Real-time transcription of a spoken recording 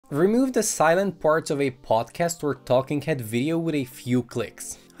Remove the silent parts of a podcast or talking head video with a few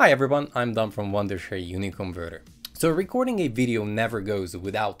clicks. Hi everyone, I'm Dom from Wondershare UniConverter. So recording a video never goes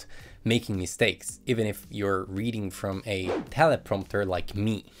without making mistakes, even if you're reading from a teleprompter like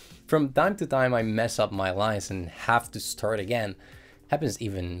me. From time to time I mess up my lines and have to start again. Happens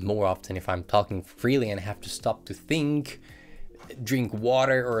even more often if I'm talking freely and have to stop to think, drink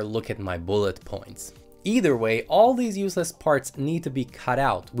water, or look at my bullet points. Either way, all these useless parts need to be cut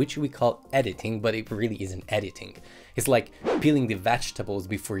out, which we call editing, but it really isn't editing. It's like peeling the vegetables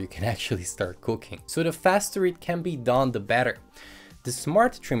before you can actually start cooking. So the faster it can be done, the better. The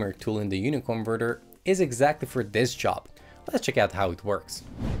Smart Trimmer tool in the UniConverter is exactly for this job. Let's check out how it works.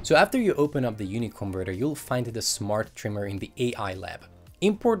 So after you open up the UniConverter, you'll find the Smart Trimmer in the AI lab.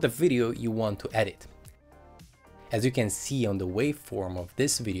 Import the video you want to edit. As you can see on the waveform of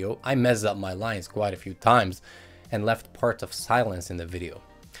this video, I messed up my lines quite a few times and left parts of silence in the video.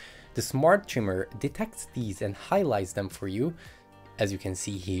 The Smart Trimmer detects these and highlights them for you, as you can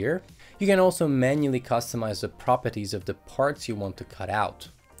see here. You can also manually customize the properties of the parts you want to cut out.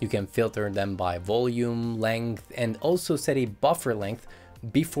 You can filter them by volume, length, and also set a buffer length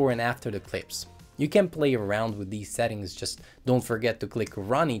before and after the clips. You can play around with these settings, just don't forget to click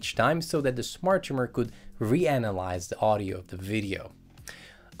run each time so that the Smart Trimmer could reanalyze the audio of the video.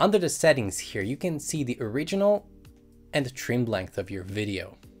 Under the settings here, you can see the original and trimmed length of your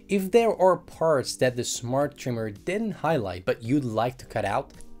video. If there are parts that the Smart Trimmer didn't highlight but you'd like to cut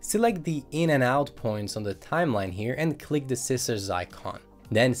out, select the in and out points on the timeline here and click the scissors icon.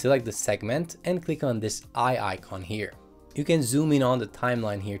 Then select the segment and click on this eye icon here. You can zoom in on the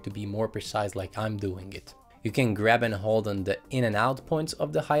timeline here to be more precise like I'm doing it. You can grab and hold on the in and out points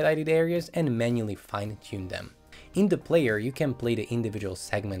of the highlighted areas and manually fine-tune them. In the player, you can play the individual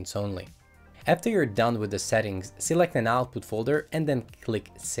segments only. After you're done with the settings, select an output folder and then click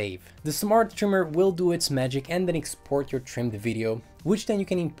save. The Smart Trimmer will do its magic and then export your trimmed video, which then you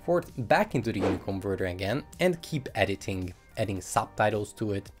can import back into the UniConverter again and keep editing, adding subtitles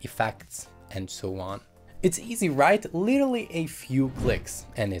to it, effects, and so on. It's easy, right? Literally a few clicks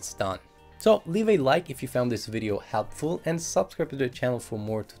and it's done. So leave a like if you found this video helpful and subscribe to the channel for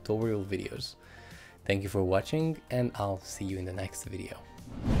more tutorial videos. Thank you for watching and I'll see you in the next video.